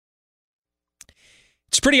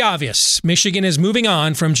It's pretty obvious. Michigan is moving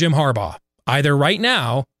on from Jim Harbaugh, either right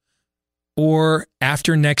now or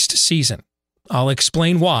after next season. I'll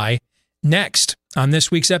explain why next on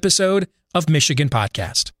this week's episode of Michigan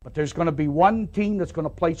Podcast. But there's going to be one team that's going to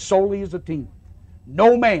play solely as a team.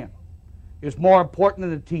 No man is more important than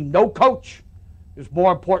the team. No coach is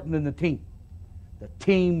more important than the team. The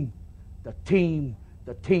team, the team,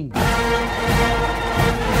 the team. Looks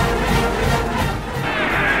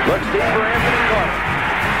deep for Anthony Clark.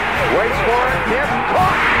 Waits for it. Hit.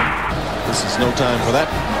 Caught. This is no time for that.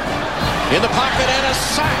 In the pocket and a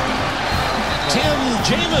sack. Tim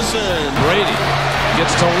Jamison. Brady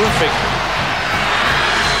gets terrific.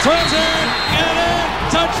 Throws it and a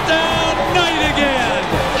touchdown. Knight again.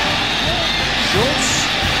 Schultz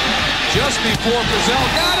just before Brazil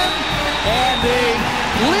got him. And a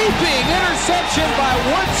leaping interception by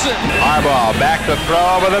Woodson. Harbaugh back to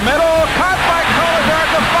throw over the middle. Caught by Collier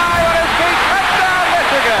at the 5 on his feet. Touchdown,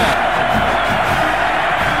 Michigan.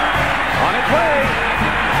 On its way.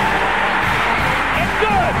 It's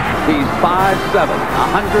good. He's 5'7",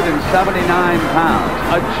 179 pounds,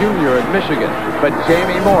 a junior at Michigan. But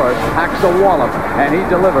Jamie Morris packs a wallop, and he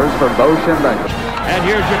delivers for Bo Schembechler. And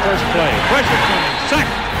here's your first play. Pressure coming. Sack.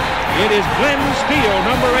 It is Glenn Steele,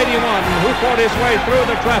 number 81, who fought his way through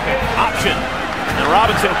the traffic. Option. And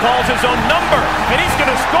Robinson calls his own number, and he's going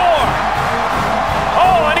to score.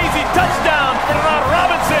 Oh, an easy touchdown for Ronald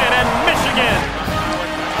Robinson and Michigan.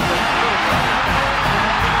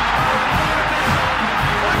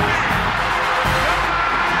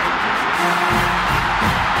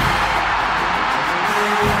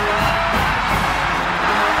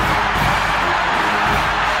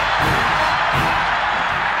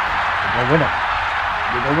 Win it.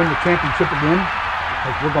 We're going to win the championship again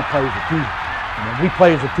because we're going to play as a team. And when we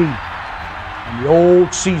play as a team and the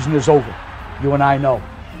old season is over, you and I know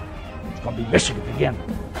it's going to be Michigan again.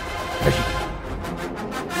 Michigan.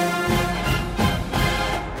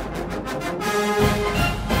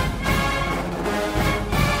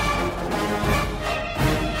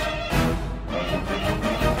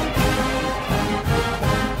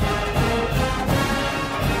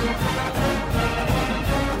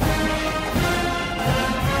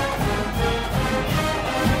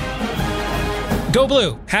 Go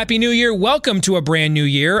Blue. Happy New Year. Welcome to a brand new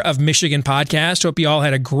year of Michigan Podcast. Hope you all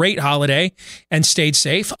had a great holiday and stayed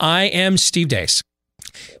safe. I am Steve Deace.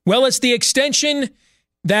 Well, it's the extension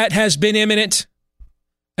that has been imminent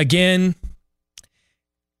again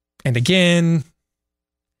and again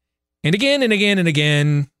and again and again and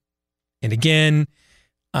again and again.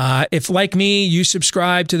 If, like me, you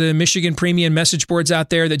subscribe to the Michigan Premium message boards out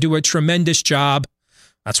there that do a tremendous job,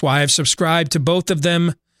 that's why I've subscribed to both of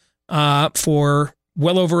them for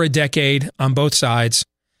well over a decade on both sides.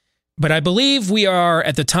 But I believe we are,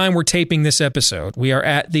 at the time we're taping this episode, we are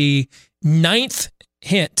at the 9th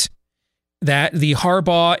hint that the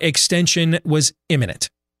Harbaugh extension was imminent.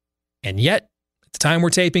 And yet, at the time we're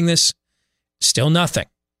taping this, still nothing.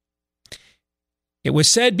 It was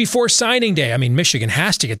said before signing day. I mean, Michigan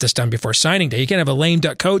has to get this done before signing day. You can't have a lame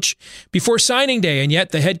duck coach before signing day. And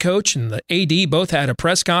yet the head coach and the AD both had a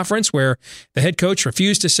press conference where the head coach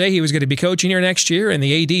refused to say he was going to be coaching here next year, and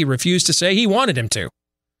the AD refused to say he wanted him to.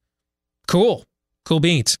 Cool. Cool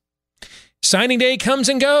beans. Signing day comes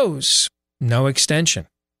and goes. No extension.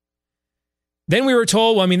 Then we were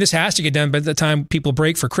told, well, I mean, this has to get done by the time people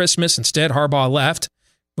break for Christmas. Instead, Harbaugh left.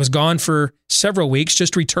 Was gone for several weeks,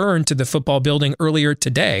 just returned to the football building earlier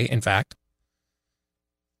today, in fact.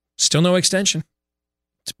 Still no extension.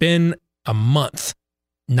 It's been a month.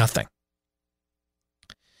 Nothing.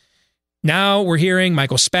 Now we're hearing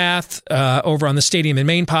Michael Spath over on the Stadium in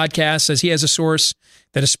Maine podcast says he has a source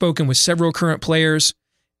that has spoken with several current players.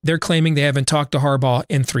 They're claiming they haven't talked to Harbaugh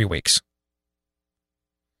in 3 weeks.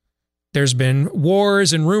 There's been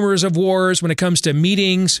wars and rumors of wars when it comes to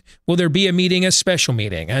meetings. Will there be a meeting, a special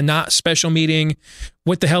meeting, a not special meeting?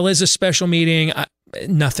 What the hell is a special meeting?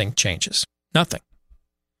 Nothing changes. Nothing.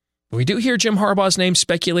 We do hear Jim Harbaugh's name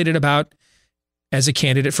speculated about as a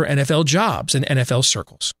candidate for NFL jobs in NFL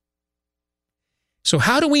circles. So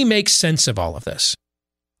how do we make sense of all of this?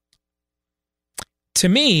 To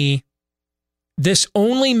me, this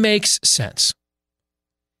only makes sense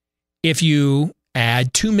if you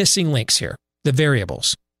add 2 missing links here, the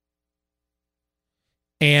variables.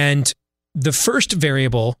 And the first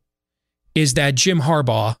variable is that Jim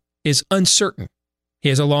Harbaugh is uncertain. He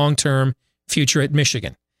has a long-term future at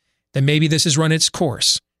Michigan. That maybe this has run its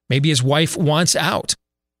course. Maybe his wife wants out.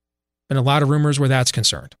 Been a lot of rumors where that's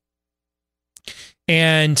concerned.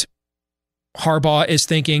 And Harbaugh is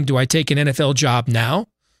thinking, do I take an NFL job now?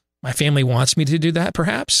 My family wants me to do that,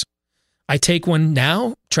 perhaps. I take one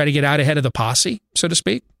now, try to get out ahead of the posse, so to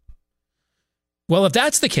speak? Well, if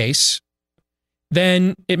that's the case,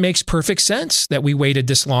 then it makes perfect sense that we waited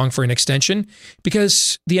this long for an extension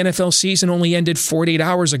because the NFL season only ended 48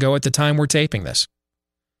 hours ago at the time we're taping this.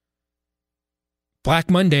 Black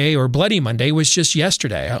Monday or Bloody Monday was just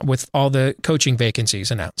yesterday with all the coaching vacancies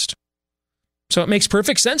announced. So it makes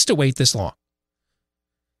perfect sense to wait this long.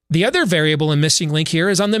 The other variable and missing link here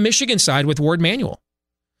is on the Michigan side with Ward Manuel.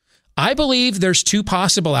 I believe there's two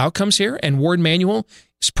possible outcomes here, and Ward Manuel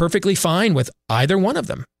is perfectly fine with either one of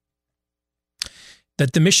them.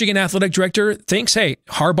 That the Michigan athletic director thinks, hey,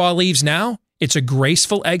 Harbaugh leaves now. It's a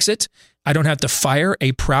graceful exit. I don't have to fire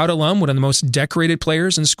a proud alum, one of the most decorated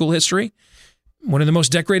players in school history, one of the most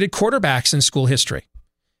decorated quarterbacks in school history.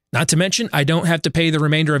 Not to mention, I don't have to pay the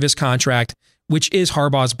remainder of his contract, which is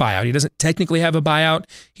Harbaugh's buyout. He doesn't technically have a buyout.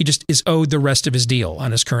 He just is owed the rest of his deal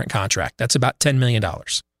on his current contract. That's about $10 million.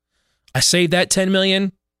 I saved that $10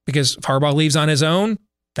 million because if Harbaugh leaves on his own,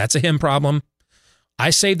 that's a him problem. I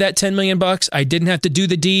saved that $10 million. I didn't have to do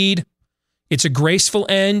the deed. It's a graceful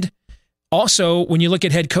end. Also, when you look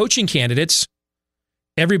at head coaching candidates,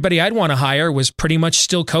 everybody I'd want to hire was pretty much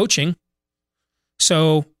still coaching.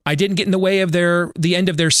 So I didn't get in the way of the end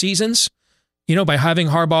of their seasons, by having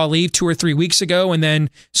Harbaugh leave 2 or 3 weeks ago, and then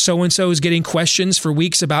so-and-so is getting questions for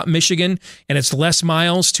weeks about Michigan, and it's Les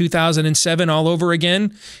Miles 2007 all over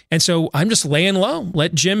again. And so I'm just laying low.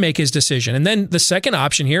 Let Jim make his decision. And then the second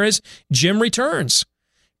option here is Jim returns.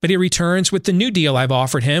 But he returns with the new deal I've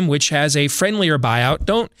offered him, which has a friendlier buyout.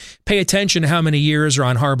 Don't pay attention to how many years are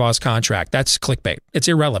on Harbaugh's contract. That's clickbait. It's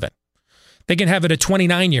irrelevant. They can have it a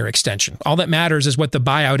 29-year extension. All that matters is what the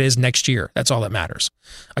buyout is next year. That's all that matters.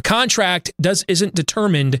 A contract isn't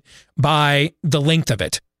determined by the length of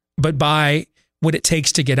it, but by what it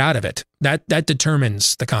takes to get out of it. That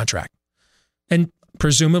determines the contract. And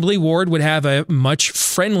presumably Ward would have a much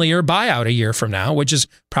friendlier buyout a year from now, which is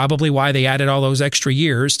probably why they added all those extra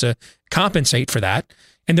years to compensate for that.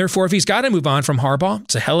 And therefore, if he's got to move on from Harbaugh,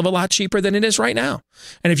 it's a hell of a lot cheaper than it is right now.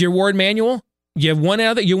 And if you're Ward Manuel, you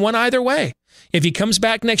won either way. If he comes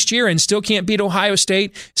back next year and still can't beat Ohio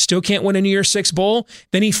State, still can't win a New Year's Six bowl,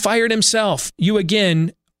 then he fired himself. You,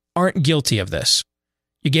 again, aren't guilty of this.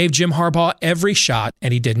 You gave Jim Harbaugh every shot,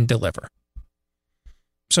 and he didn't deliver.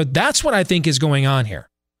 So that's what I think is going on here.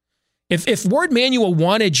 If Ward Manuel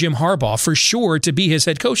wanted Jim Harbaugh for sure to be his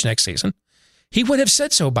head coach next season, he would have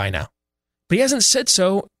said so by now. But he hasn't said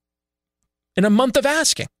so in a month of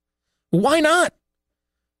asking. Why not?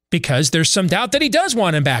 Because there's some doubt that he does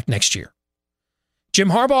want him back next year. Jim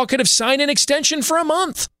Harbaugh could have signed an extension for a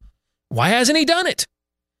month. Why hasn't he done it?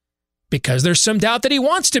 Because there's some doubt that he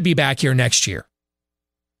wants to be back here next year.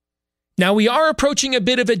 Now, we are approaching a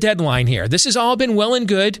bit of a deadline here. This has all been well and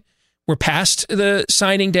good. We're past the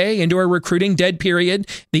signing day into our recruiting dead period.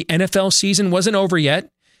 The NFL season wasn't over yet,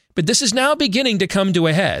 but this is now beginning to come to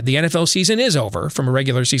a head. The NFL season is over from a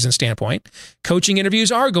regular season standpoint. Coaching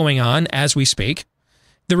interviews are going on as we speak.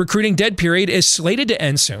 The recruiting dead period is slated to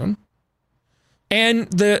end soon. And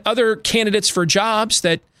the other candidates for jobs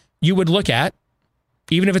that you would look at,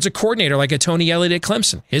 even if it's a coordinator like a Tony Elliott at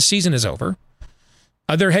Clemson, his season is over.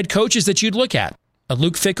 Other head coaches that you'd look at, a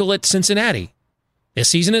Luke Fickell at Cincinnati, his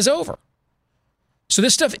season is over. So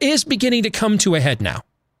this stuff is beginning to come to a head now.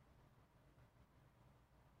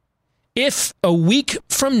 If a week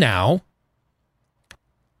from now,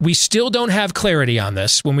 we still don't have clarity on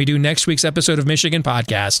this when we do next week's episode of Michigan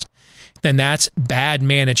Podcast, then that's bad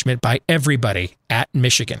management by everybody at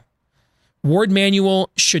Michigan. Ward Manuel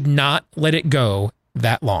should not let it go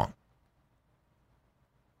that long.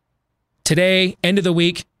 Today, end of the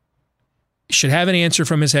week, should have an answer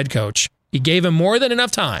from his head coach. He gave him more than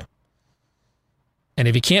enough time. And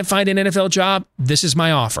if he can't find an NFL job, this is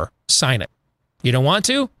my offer. Sign it. You don't want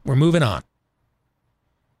to? We're moving on.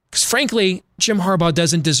 Because frankly, Jim Harbaugh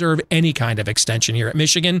doesn't deserve any kind of extension here at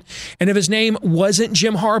Michigan. And if his name wasn't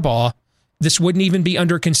Jim Harbaugh, this wouldn't even be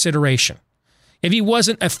under consideration. If he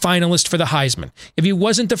wasn't a finalist for the Heisman, if he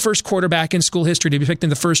wasn't the first quarterback in school history to be picked in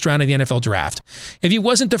the first round of the NFL draft, if he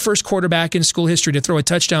wasn't the first quarterback in school history to throw a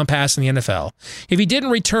touchdown pass in the NFL, if he didn't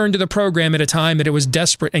return to the program at a time that it was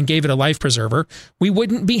desperate and gave it a life preserver, we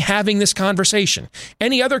wouldn't be having this conversation.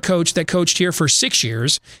 Any other coach that coached here for 6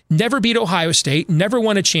 years, never beat Ohio State, never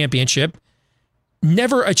won a championship,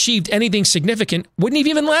 never achieved anything significant, wouldn't have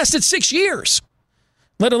even lasted 6 years.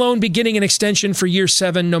 Let alone be getting an extension for year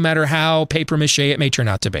 7, no matter how papier-mâché it may turn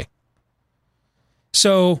out to be.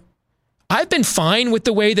 So I've been fine with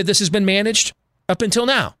the way that this has been managed up until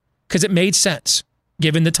now, because it made sense,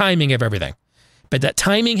 given the timing of everything. But that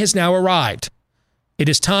timing has now arrived. It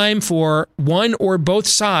is time for one or both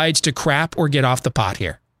sides to crap or get off the pot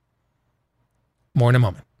here. More in a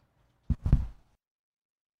moment.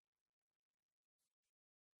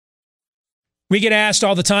 We get asked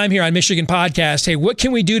all the time here on Michigan Podcast, hey, what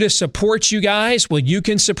can we do to support you guys? Well, you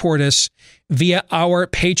can support us via our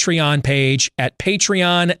Patreon page at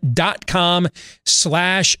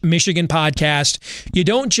patreon.com/Michigan Podcast. You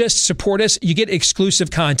don't just support us, you get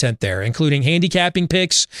exclusive content there, including handicapping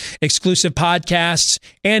picks, exclusive podcasts,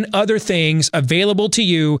 and other things available to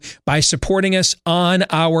you by supporting us on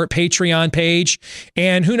our Patreon page.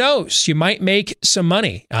 And who knows, you might make some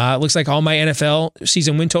money. It looks like all my NFL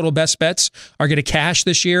season win total best bets are going to cash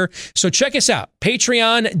this year. So check us out,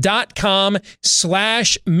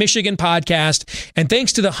 patreon.com/Michigan Podcast. And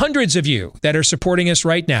thanks to the hundreds of you that are supporting us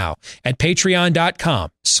right now at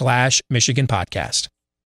patreon.com/Michigan Podcast.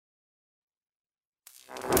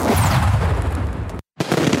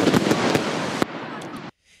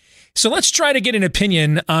 So let's try to get an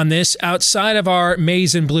opinion on this outside of our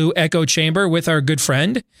maize and blue echo chamber with our good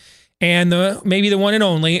friend and maybe the one and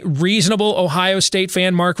only reasonable Ohio State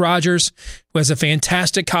fan, Mark Rogers, who has a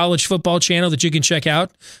fantastic college football channel that you can check out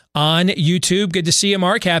on YouTube. Good to see you,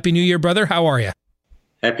 Mark. Happy New Year, brother. How are you?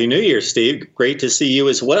 Happy New Year, Steve. Great to see you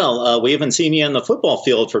as well. We haven't seen you on the football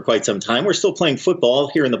field for quite some time. We're still playing football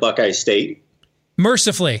here in the Buckeye State.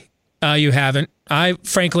 Mercifully, you haven't. I,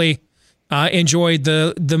 frankly, enjoyed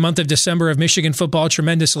the month of December of Michigan football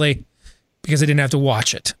tremendously because I didn't have to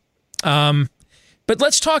watch it. But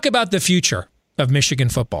let's talk about the future of Michigan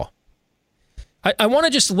football. I want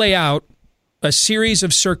to just lay out a series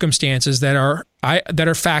of circumstances that are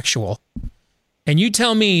factual, and you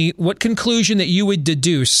tell me what conclusion that you would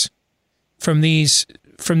deduce from this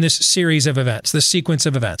series of events, this sequence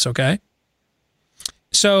of events. Okay,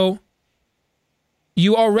 so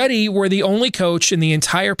you already were the only coach in the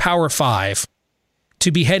entire Power Five to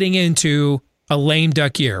be heading into a lame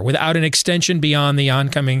duck year without an extension beyond the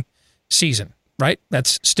oncoming season. Right?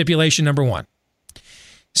 That's stipulation number one.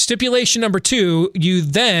 Stipulation number two, you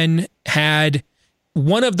then had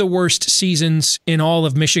one of the worst seasons in all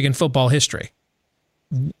of Michigan football history.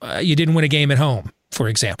 You didn't win a game at home, for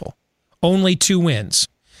example. Only 2 wins.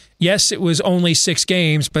 Yes, it was only 6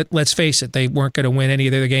 games, but let's face it, they weren't going to win any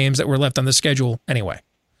of the games that were left on the schedule anyway.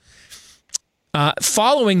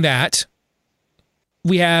 Following that,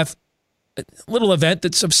 we have a little event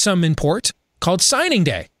that's of some import called Signing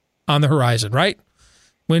Day on the horizon, right?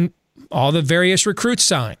 When all the various recruits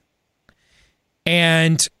sign.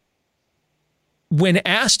 And when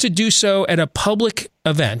asked to do so at a public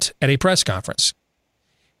event, at a press conference,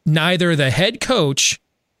 neither the head coach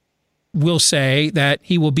will say that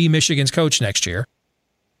he will be Michigan's coach next year,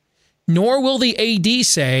 nor will the AD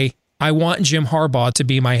say, I want Jim Harbaugh to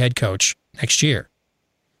be my head coach next year.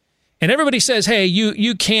 And everybody says, hey,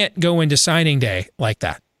 you can't go into signing day like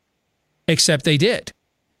that. Except they did.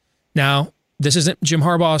 Now, this isn't Jim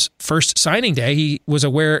Harbaugh's first signing day. He was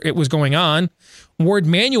aware it was going on. Ward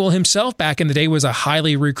Manuel himself back in the day was a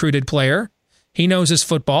highly recruited player. He knows his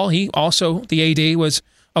football. He also, the AD, was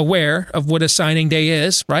aware of what a signing day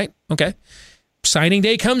is, right? Okay. Signing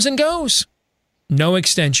day comes and goes. No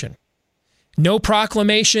extension. No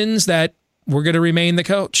proclamations that we're going to remain the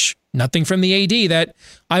coach. Nothing from the AD that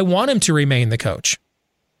I want him to remain the coach.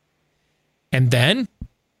 And then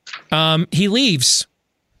he leaves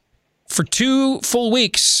for 2 full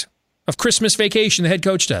weeks of Christmas vacation. The head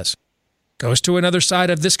coach does. Goes to another side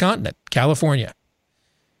of this continent, California.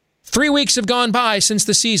 3 weeks have gone by since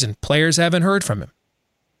the season. Players haven't heard from him.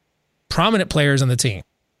 Prominent players on the team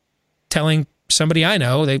telling somebody I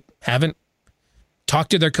know they haven't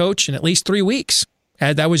talked to their coach in at least 3 weeks.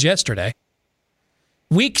 That was yesterday.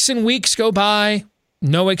 Weeks and weeks go by,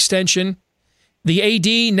 no extension. The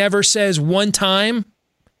AD never says one time,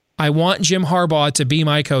 I want Jim Harbaugh to be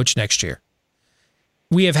my coach next year.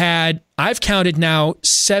 We have had, I've counted now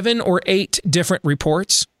 7 or 8 different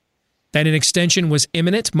reports that an extension was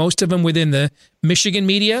imminent, most of them within the Michigan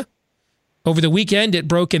media. Over the weekend, it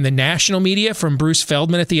broke in the national media from Bruce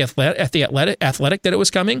Feldman at the Athletic that it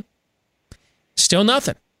was coming. Still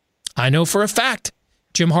nothing. I know for a fact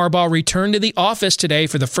Jim Harbaugh returned to the office today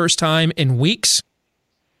for the first time in weeks.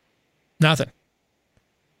 Nothing.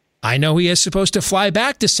 I know he is supposed to fly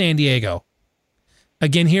back to San Diego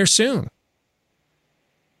again here soon.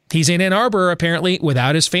 He's in Ann Arbor, apparently,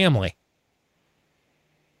 without his family.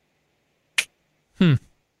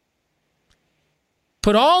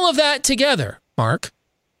 Put all of that together, Mark.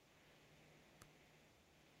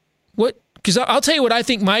 Because I'll tell you what I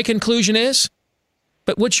think my conclusion is,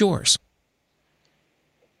 but what's yours?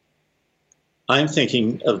 I'm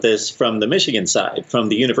thinking of this from the Michigan side, from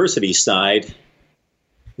the university side.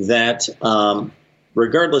 that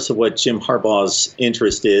regardless of what Jim Harbaugh's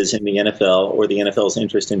interest is in the NFL or the NFL's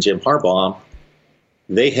interest in Jim Harbaugh,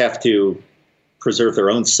 they have to preserve their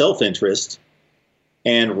own self-interest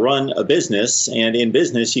and run a business. And in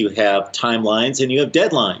business, you have timelines and you have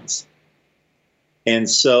deadlines. And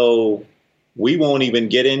so we won't even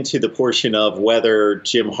get into the portion of whether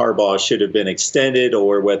Jim Harbaugh should have been extended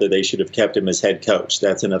or whether they should have kept him as head coach.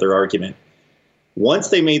 That's another argument. Once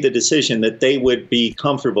they made the decision that they would be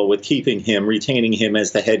comfortable with keeping him, retaining him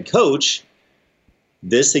as the head coach,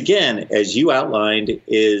 this, again, as you outlined,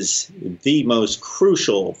 is the most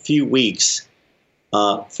crucial few weeks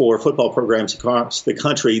for football programs across the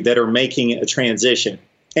country that are making a transition.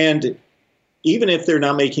 And even if they're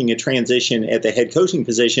not making a transition at the head coaching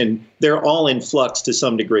position, they're all in flux to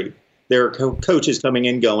some degree. There are coaches coming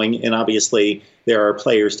and going, and obviously there are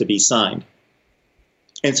players to be signed.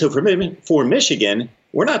 And so for Michigan,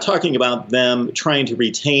 we're not talking about them trying to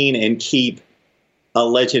retain and keep a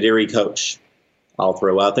legendary coach. I'll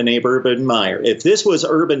throw out the name Urban Meyer. If this was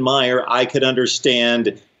Urban Meyer, I could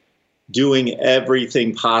understand doing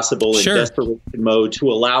everything possible in desperation mode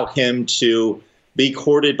to allow him to be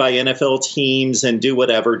courted by NFL teams and do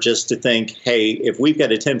whatever just to think, hey, if we've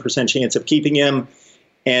got a 10% chance of keeping him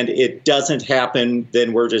and it doesn't happen,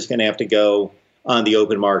 then we're just going to have to go on the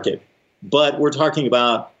open market. But we're talking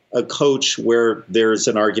about a coach where there's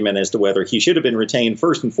an argument as to whether he should have been retained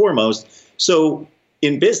first and foremost. So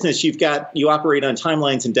in business, you operate on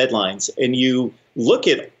timelines and deadlines, and you look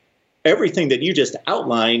at everything that you just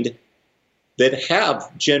outlined that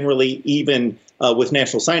have generally, even with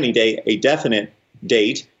National Signing Day, a definite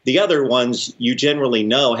date. The other ones, you generally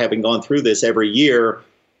know, having gone through this every year,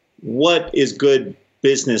 what is good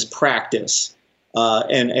business practice.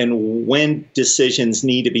 And when decisions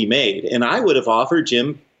need to be made. And I would have offered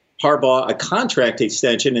Jim Harbaugh a contract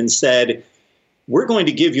extension and said, we're going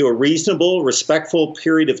to give you a reasonable, respectful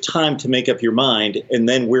period of time to make up your mind, and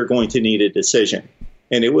then we're going to need a decision.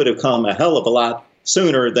 And it would have come a hell of a lot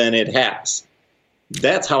sooner than it has.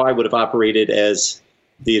 That's how I would have operated as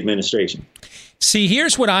the administration. See,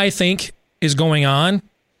 here's what I think is going on.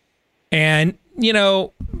 And,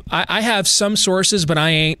 I have some sources, but I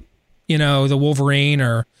ain't the Wolverine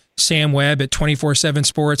or Sam Webb at 24/7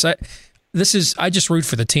 Sports. I just root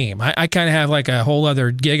for the team. I kind of have like a whole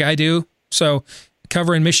other gig I do. So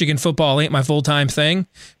covering Michigan football ain't my full-time thing.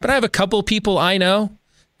 But I have a couple people I know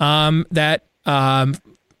that I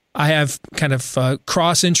have kind of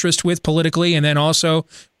cross interest with politically, and then also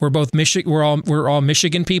we're all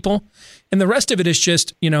Michigan people, and the rest of it is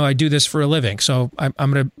just I do this for a living. So I'm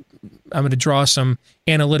gonna draw some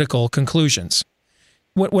analytical conclusions.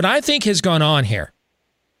 What I think has gone on here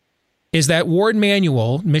is that Ward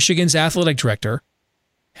Manuel, Michigan's athletic director,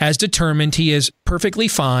 has determined he is perfectly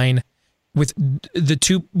fine with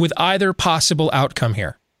either possible outcome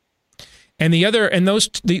here. And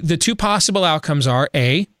the two possible outcomes are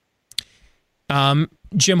A,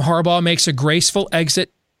 Jim Harbaugh makes a graceful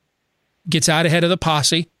exit, gets out ahead of the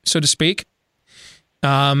posse, so to speak,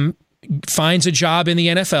 finds a job in the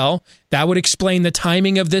NFL. That would explain the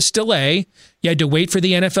timing of this delay. You had to wait for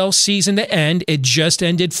the NFL season to end. It just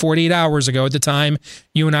ended 48 hours ago at the time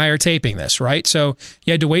you and I are taping this, right? So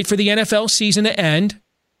you had to wait for the NFL season to end.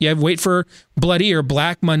 You have to wait for Bloody or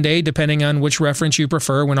Black Monday, depending on which reference you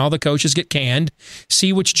prefer, when all the coaches get canned.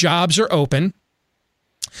 See which jobs are open.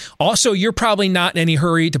 Also, you're probably not in any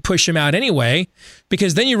hurry to push him out anyway,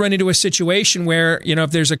 because then you run into a situation where,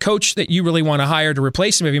 if there's a coach that you really want to hire to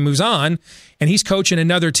replace him if he moves on, and he's coaching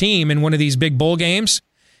another team in one of these big bowl games,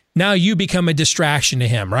 now you become a distraction to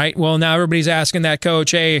him, right? Well, now everybody's asking that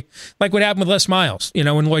coach, hey, like what happened with Les Miles,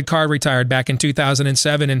 when Lloyd Carr retired back in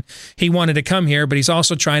 2007, and he wanted to come here, but he's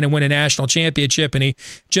also trying to win a national championship, and he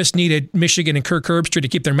just needed Michigan and Kirk Herbstreit to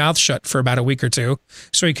keep their mouth shut for about a week or two,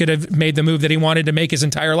 so he could have made the move that he wanted to make his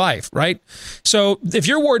entire life, right? So if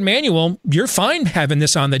you're Ward Manuel, you're fine having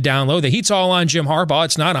this on the down low. The heat's all on Jim Harbaugh.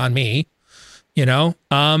 It's not on me.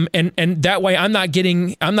 And that way I'm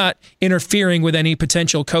not interfering with any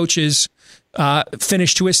potential coaches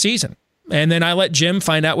finish to a season. And then I let Jim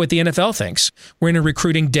find out what the NFL thinks. We're in a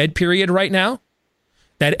recruiting dead period right now.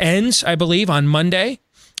 That ends, I believe, on Monday.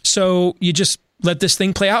 So you just let this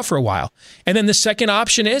thing play out for a while. And then the second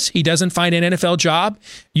option is he doesn't find an NFL job.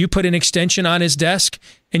 You put an extension on his desk,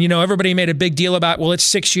 and everybody made a big deal about, well, it's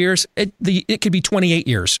 6 years. It could be 28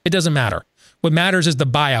 years. It doesn't matter. What matters is the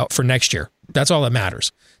buyout for next year. That's all that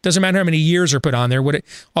matters. Doesn't matter how many years are put on there.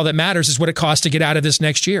 All that matters is what it costs to get out of this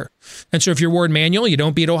next year. And so if you're Ward Manuel, you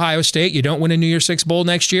don't beat Ohio State, you don't win a New Year's Six Bowl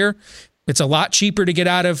next year, it's a lot cheaper to get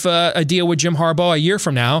out of a deal with Jim Harbaugh a year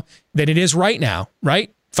from now than it is right now,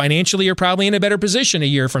 right? Financially, you're probably in a better position a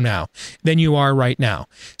year from now than you are right now.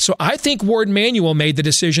 So I think Warde Manuel made the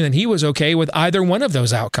decision that he was okay with either one of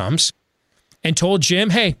those outcomes and told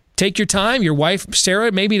Jim, hey, take your time. Your wife,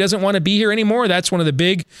 Sarah, maybe doesn't want to be here anymore. That's one of the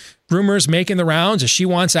big rumors making the rounds, is she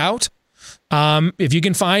wants out. If you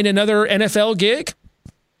can find another NFL gig,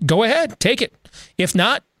 go ahead, take it. If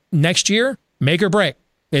not, next year, make or break.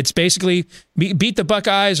 It's basically beat the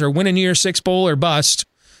Buckeyes or win a New Year's Six bowl or bust.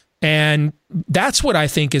 And that's what I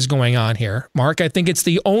think is going on here, Mark. I think it's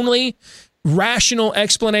the only rational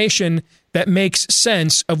explanation that makes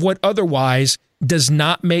sense of what otherwise does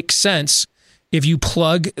not make sense if you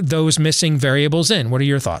plug those missing variables in. What are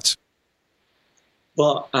your thoughts?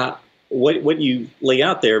 Well, what you lay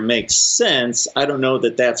out there makes sense. I don't know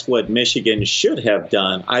that that's what Michigan should have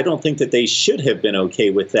done. I don't think that they should have been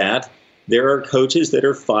okay with that. There are coaches that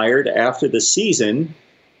are fired after the season.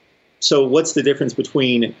 So what's the difference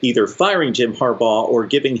between either firing Jim Harbaugh or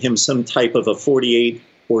giving him some type of a 48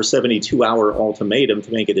 or 72-hour ultimatum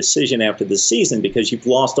to make a decision after the season, because you've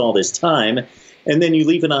lost all this time, and then you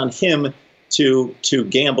leave it on him to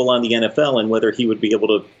gamble on the NFL and whether he would be able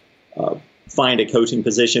to find a coaching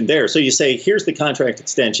position there. So you say, here's the contract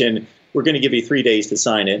extension. We're going to give you 3 days to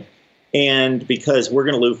sign it. And because we're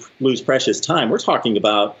going to lose precious time, we're talking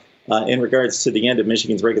about in regards to the end of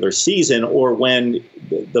Michigan's regular season, or when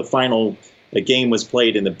the final game was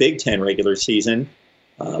played in the Big Ten regular season,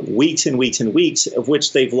 weeks and weeks and weeks of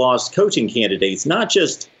which they've lost coaching candidates. Not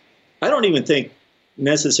just, I don't even think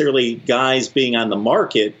necessarily guys being on the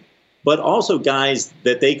market, but also guys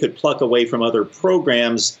that they could pluck away from other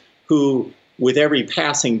programs who, with every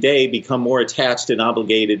passing day, become more attached and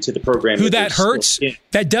obligated to the program. Who that hurts?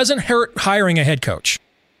 That doesn't hurt hiring a head coach.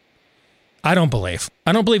 I don't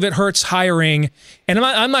believe it hurts hiring. And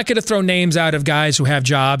I'm not going to throw names out of guys who have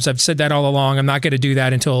jobs. I've said that all along. I'm not going to do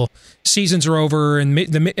that until seasons are over and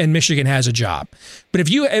Michigan has a job. But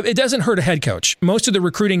it doesn't hurt a head coach. Most of the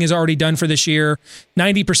recruiting is already done for this year.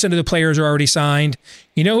 90% of the players are already signed.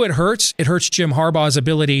 You know who it hurts? It hurts Jim Harbaugh's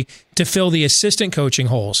ability to fill the assistant coaching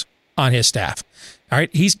holes on his staff. All right.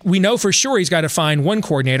 We know for sure he's got to find one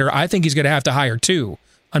coordinator. I think he's going to have to hire two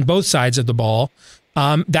on both sides of the ball.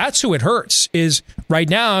 That's who it hurts. Is right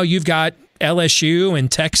now you've got LSU and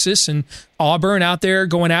Texas and Auburn out there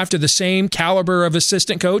going after the same caliber of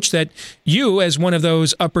assistant coach that you, as one of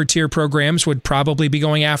those upper tier programs, would probably be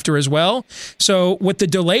going after as well. So what the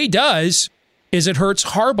delay does is it hurts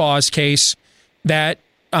Harbaugh's case that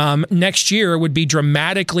next year would be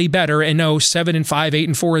dramatically better. And no, 7-5,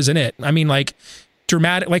 8-4 isn't it? I mean, like,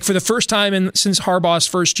 dramatic, like for the first time since Harbaugh's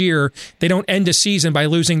first year, they don't end a season by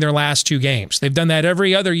losing their last two games. They've done that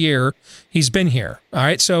every other year he's been here. All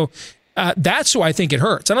right, so that's who I think it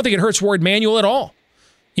hurts. I don't think it hurts Warde Manuel at all.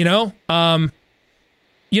 You know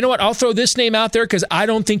what? I'll throw this name out there because I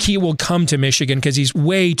don't think he will come to Michigan because he's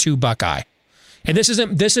way too Buckeye. And this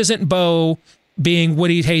isn't Bo being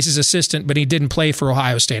Woody Hayes' assistant, but he didn't play for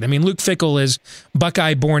Ohio State. I mean, Luke Fickell is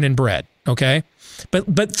Buckeye born and bred. Okay.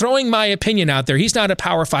 But throwing my opinion out there, he's not a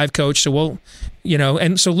Power 5 coach, so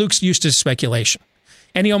and so Luke's used to speculation.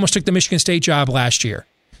 And he almost took the Michigan State job last year.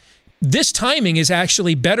 This timing is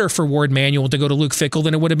actually better for Warde Manuel to go to Luke Fickell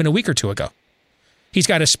than it would have been a week or two ago. He's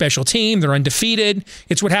got a special team. They're undefeated.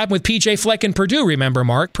 It's what happened with P.J. Fleck and Purdue, remember,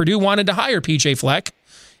 Mark? Purdue wanted to hire P.J. Fleck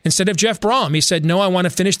instead of Jeff Brom. He said, no, I want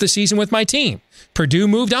to finish the season with my team. Purdue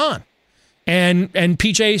moved on. And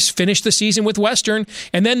PJ finished the season with Western,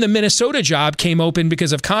 and then the Minnesota job came open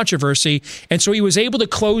because of controversy, and so he was able to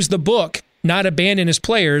close the book, not abandon his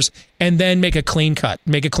players, and then make a clean cut,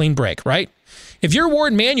 make a clean break, right? If you're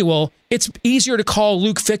Warde Manuel, it's easier to call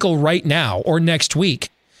Luke Fickell right now or next week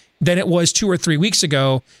than it was 2 or 3 weeks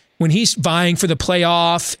ago when he's vying for the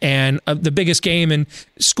playoff and the biggest game in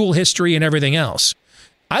school history and everything else.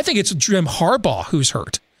 I think it's Jim Harbaugh who's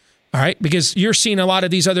hurt. All right, because you're seeing a lot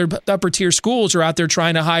of these other upper tier schools are out there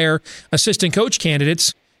trying to hire assistant coach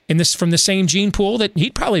candidates from the same gene pool that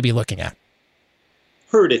he'd probably be looking at.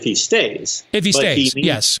 Hurt if he stays. If he stays,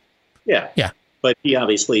 yes. Yeah. But he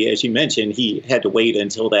obviously, as you mentioned, he had to wait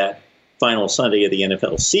until that final Sunday of the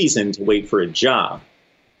NFL season to wait for a job.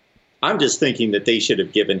 I'm just thinking that they should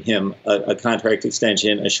have given him a contract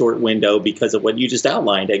extension, a short window, because of what you just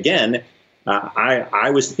outlined. Again, I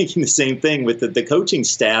was thinking the same thing with the coaching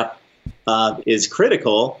staff is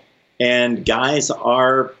critical, and guys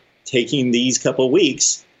are taking these couple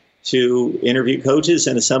weeks to interview coaches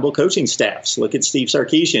and assemble coaching staffs. Look at Steve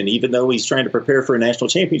Sarkisian. Even though he's trying to prepare for a national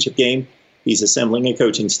championship game, he's assembling a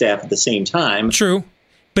coaching staff at the same time. True.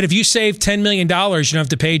 But if you save $10 million, you don't have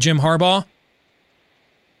to pay Jim Harbaugh.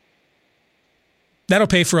 That'll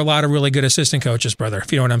pay for a lot of really good assistant coaches, brother,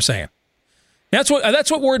 if you know what I'm saying. That's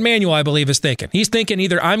what Ward Manuel, I believe, is thinking. He's thinking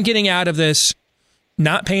either I'm getting out of this,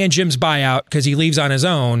 not paying Jim's buyout because he leaves on his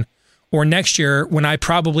own, or next year when I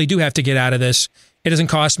probably do have to get out of this, it doesn't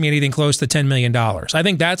cost me anything close to $10 million. I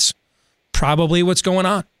think that's probably what's going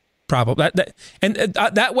on. Probably.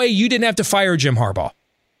 That way you didn't have to fire Jim Harbaugh.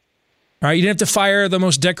 All right, you didn't have to fire the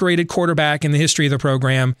most decorated quarterback in the history of the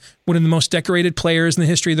program, one of the most decorated players in the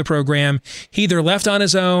history of the program. He either left on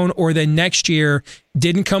his own or then next year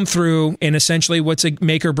didn't come through in essentially what's a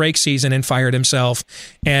make or break season and fired himself,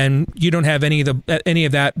 and you don't have any of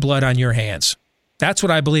that blood on your hands. That's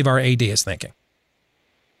what I believe our AD is thinking.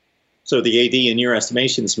 So the AD, in your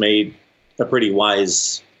estimations, made a pretty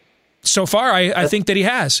wise... So far, I think that he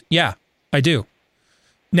has. Yeah, I do.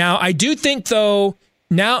 Now, I do think, though...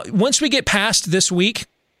 Now, once we get past this week,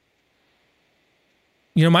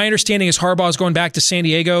 my understanding is Harbaugh is going back to San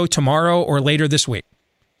Diego tomorrow or later this week.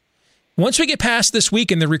 Once we get past this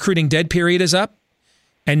week and the recruiting dead period is up,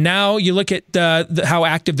 and now you look at how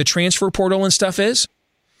active the transfer portal and stuff is,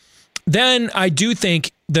 then I do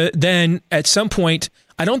think then at some point,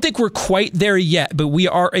 I don't think we're quite there yet, but we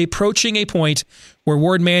are approaching a point where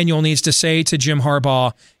Ward Manuel needs to say to Jim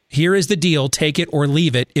Harbaugh, here is the deal, take it or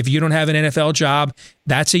leave it. If you don't have an NFL job,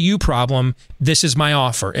 that's a you problem. This is my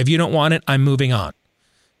offer. If you don't want it, I'm moving on.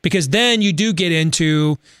 Because then you do get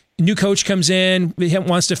into, new coach comes in,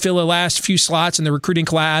 wants to fill the last few slots in the recruiting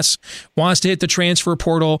class, wants to hit the transfer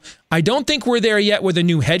portal. I don't think we're there yet with a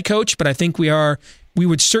new head coach, but I think we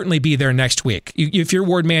would certainly be there next week. If you're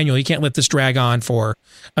Ward Manuel, you can't let this drag on for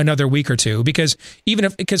another week or two, because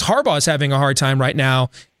Harbaugh is having a hard time right now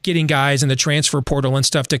getting guys in the transfer portal and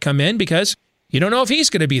stuff to come in because you don't know if he's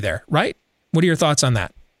going to be there, right? What are your thoughts on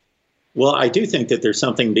that? Well, I do think that there's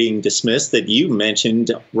something being dismissed that you mentioned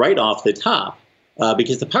right off the top,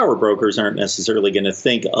 because the power brokers aren't necessarily going to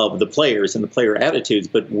think of the players and the player attitudes,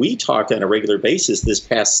 but we talked on a regular basis this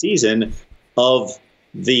past season of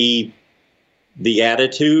the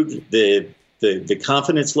attitude, the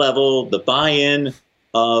confidence level, the buy-in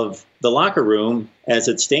of the locker room as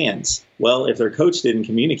it stands. Well, if their coach didn't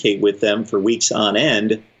communicate with them for weeks on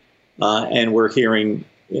end, and we're hearing,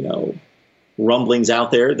 rumblings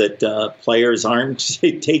out there that players aren't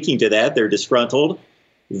taking to that, they're disgruntled,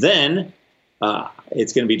 then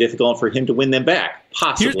it's going to be difficult for him to win them back,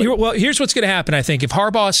 possibly. Here's what's going to happen, I think. If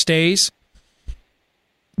Harbaugh stays,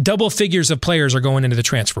 double figures of players are going into the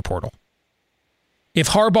transfer portal. If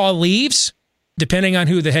Harbaugh leaves, depending on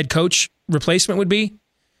who the head coach replacement would be,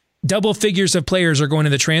 double figures of players are going to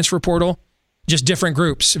the transfer portal, just different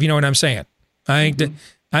groups, if you know what I'm saying. I think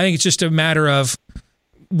it's just a matter of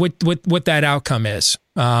what that outcome is.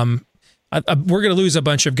 We're going to lose a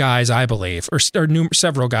bunch of guys, I believe, or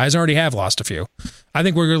several guys. I already have lost a few. I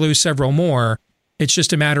think we're going to lose several more. It's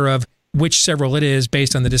just a matter of which several it is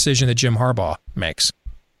based on the decision that Jim Harbaugh makes.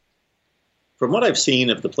 From what I've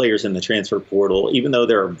seen of the players in the transfer portal, even though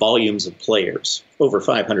there are volumes of players, over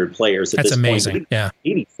 500 players at this point. That's amazing, yeah.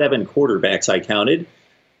 87 quarterbacks I counted.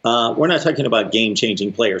 We're not talking about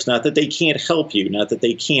game-changing players. Not that they can't help you, not that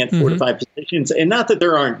they can't fortify positions, and not that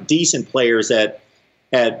there aren't decent players at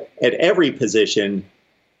every position.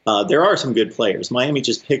 There are some good players. Miami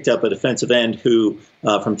just picked up a defensive end who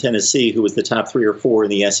from Tennessee who was the top 3 or 4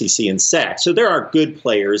 in the SEC in sacks. So there are good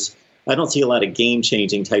players. I don't see a lot of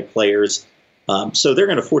game-changing type players. So they're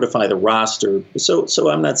going to fortify the roster. So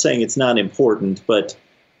I'm not saying it's not important, but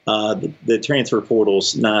the transfer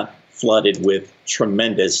portal's not flooded with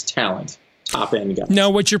tremendous talent, top-end guys. No,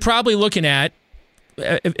 what you're probably looking at,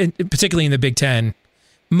 particularly in the Big Ten,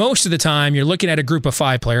 most of the time you're looking at a group of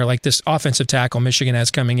 5 player like this offensive tackle Michigan has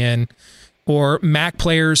coming in, or MAC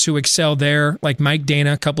players who excelled there, like Mike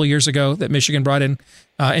Dana a couple of years ago that Michigan brought in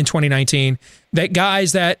 2019. That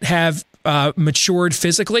guys that have matured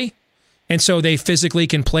physically, and so they physically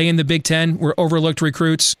can play in the Big Ten, were overlooked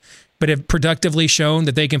recruits, but have productively shown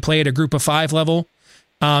that they can play at a group of 5 level.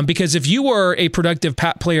 Because if you were a productive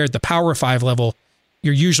player at the Power 5 level,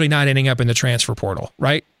 you're usually not ending up in the transfer portal,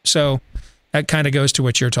 right? So that kind of goes to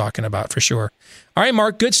what you're talking about for sure. All right,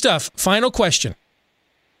 Mark, good stuff. Final question.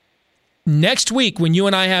 Next week, when you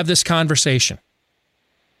and I have this conversation,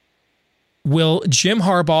 will Jim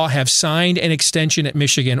Harbaugh have signed an extension at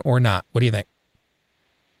Michigan or not? What do you think?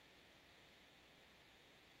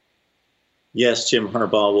 Yes, Jim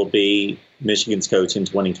Harbaugh will be Michigan's coach in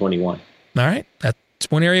 2021. All right. That's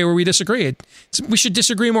one area where we disagree. We should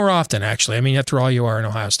disagree more often, actually. I mean, after all, you are an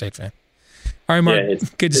Ohio State fan. All right,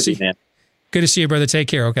 Mark, good to see you. Man. Good to see you, brother. Take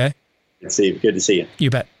care, okay? Good to see you. Good to see you. You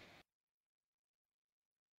bet.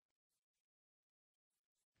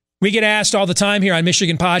 We get asked all the time here on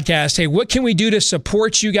Michigan Podcast, hey, what can we do to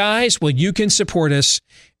support you guys? Well, you can support us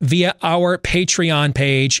via our Patreon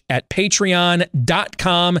page at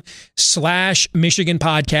patreon.com/Michigan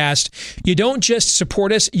Podcast. You don't just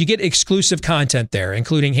support us, you get exclusive content there,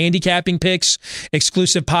 including handicapping picks,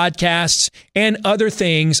 exclusive podcasts, and other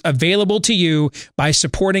things available to you by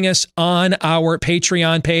supporting us on our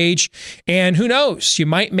Patreon page. And who knows, you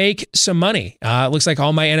might make some money. It looks like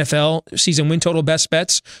all my NFL season win total best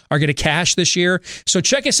bets are going to cash this year. So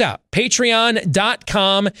check us out,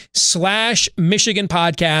 patreon.com/Michigan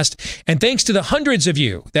Podcast. And thanks to the hundreds of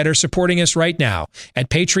you that are supporting us right now at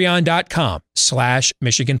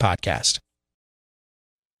patreon.com/Michigan Podcast.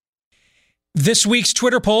 This week's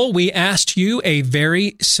Twitter poll, we asked you a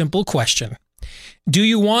very simple question. Do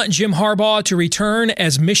you want Jim Harbaugh to return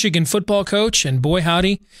as Michigan football coach? And boy,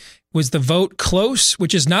 howdy, was the vote close,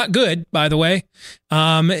 which is not good, by the way.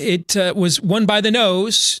 It was won by the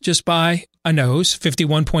nose, just by a nose,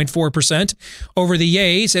 51.4%, over the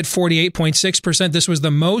yays at 48.6%. This was the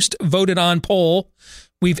most voted on poll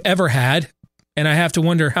we've ever had. And I have to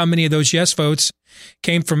wonder how many of those yes votes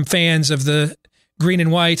came from fans of the green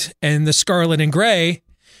and white and the scarlet and gray.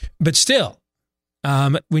 But still,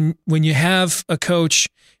 when you have a coach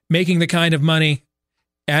making the kind of money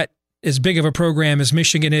at as big of a program as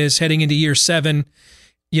Michigan is heading into year 7,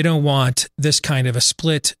 you don't want this kind of a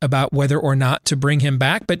split about whether or not to bring him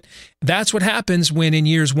back. But that's what happens when in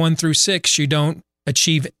years 1 through 6, you don't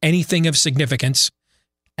achieve anything of significance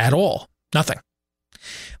at all. Nothing.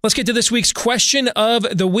 Let's get to this week's question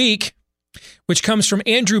of the week, which comes from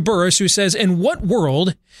Andrew Burris, who says, in what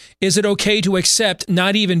world is it okay to accept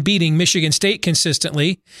not even beating Michigan State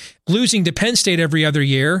consistently, losing to Penn State every other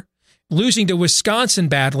year, losing to Wisconsin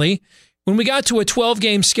badly, when we got to a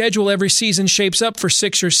 12-game schedule, every season shapes up for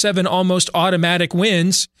 6 or 7 almost automatic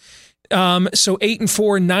wins. So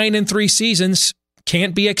 8-4, 9-3 seasons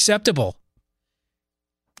can't be acceptable.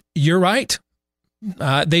 You're right.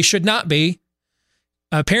 They should not be.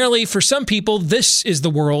 Apparently, for some people, this is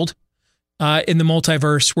the world in the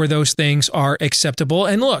multiverse where those things are acceptable.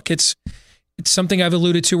 And look, it's something I've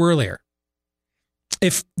alluded to earlier.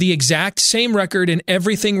 If the exact same record and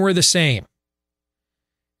everything were the same,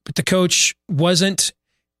 but the coach wasn't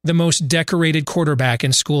the most decorated quarterback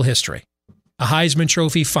in school history, a Heisman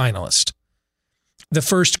Trophy finalist, the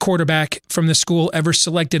first quarterback from the school ever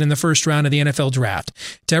selected in the first round of the NFL draft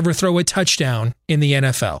to ever throw a touchdown in the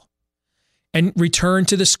NFL, and return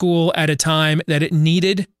to the school at a time that it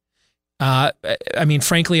needed,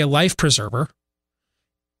 frankly, a life preserver.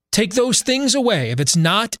 Take those things away. If it's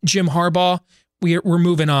not Jim Harbaugh, we're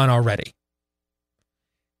moving on already.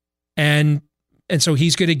 And so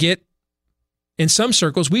he's going to get, in some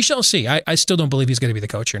circles, we shall see. I still don't believe he's going to be the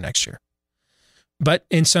coach here next year. But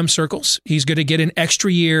in some circles, he's going to get an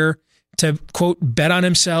extra year to, quote, bet on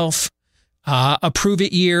himself, a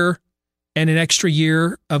prove-it year, and an extra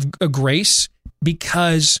year of a grace,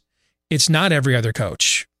 because it's not every other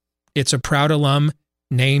coach. It's a proud alum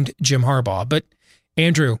named Jim Harbaugh. But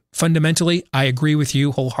Andrew, fundamentally, I agree with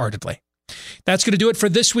you wholeheartedly. That's going to do it for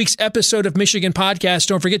this week's episode of Michigan Podcast.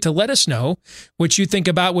 Don't forget to let us know what you think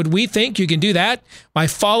about what we think. You can do that by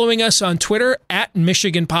following us on Twitter at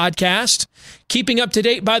Michigan Podcast. Keeping up to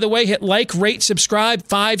date, by the way, hit like, rate, subscribe,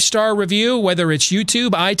 5-star review, whether it's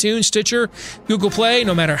YouTube, iTunes, Stitcher, Google Play,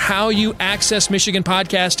 no matter how you access Michigan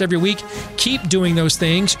Podcast every week. Keep doing those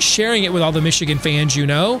things, sharing it with all the Michigan fans you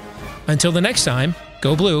know. Until the next time,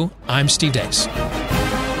 go Blue. I'm Steve Dace.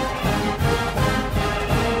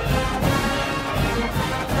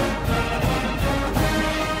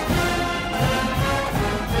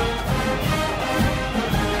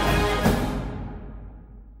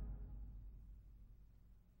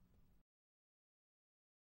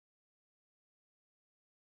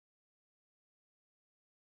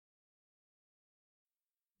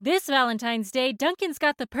 This Valentine's Day, Dunkin's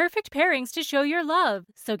got the perfect pairings to show your love.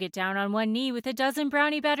 So get down on one knee with a dozen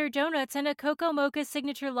brownie batter donuts and a cocoa mocha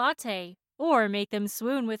signature latte. Or make them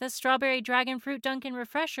swoon with a strawberry dragon fruit Dunkin'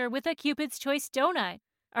 refresher with a Cupid's Choice donut.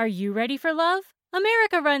 Are you ready for love?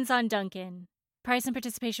 America runs on Dunkin'. Price and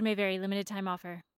participation may vary. Limited time offer.